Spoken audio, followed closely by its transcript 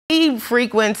He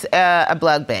frequents a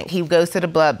blood bank. He goes to the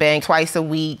blood bank twice a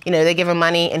week. You know, they give him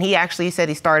money, and he actually said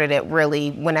he started it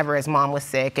really whenever his mom was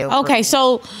sick. Okay,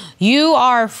 so you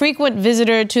are a frequent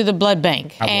visitor to the blood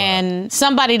bank, and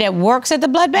somebody that works at the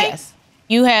blood bank? Yes.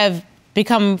 You have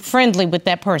become friendly with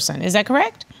that person, is that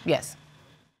correct? Yes.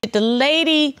 Did the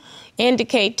lady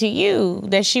indicate to you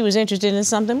that she was interested in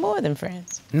something more than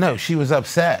friends? No, she was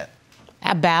upset.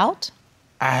 About?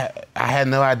 I had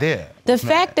no idea. The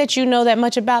fact that you know that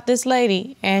much about this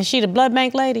lady, and she the blood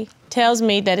bank lady, tells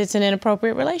me that it's an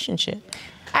inappropriate relationship.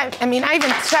 I mean, I even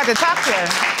tried to talk to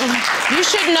her. You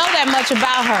should know that much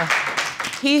about her.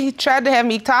 He tried to have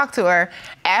me talk to her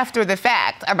after the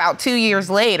fact, about 2 years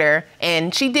later,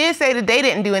 and she did say that they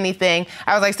didn't do anything.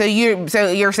 I was like, so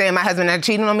you're saying my husband had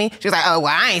cheated on me? She was like, oh,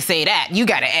 well, I ain't say that. You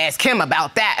gotta ask him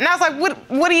about that. And I was like,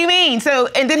 what do you mean? So,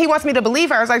 and then he wants me to believe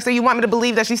her. I was like, so you want me to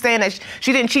believe that she's saying that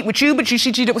she didn't cheat with you, but she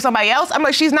cheated with somebody else? I'm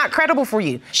like, she's not credible for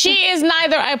you. She is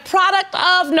neither a product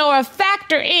of nor a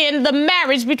factor in the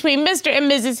marriage between Mr.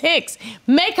 and Mrs. Hicks.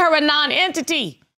 Make her a non-entity.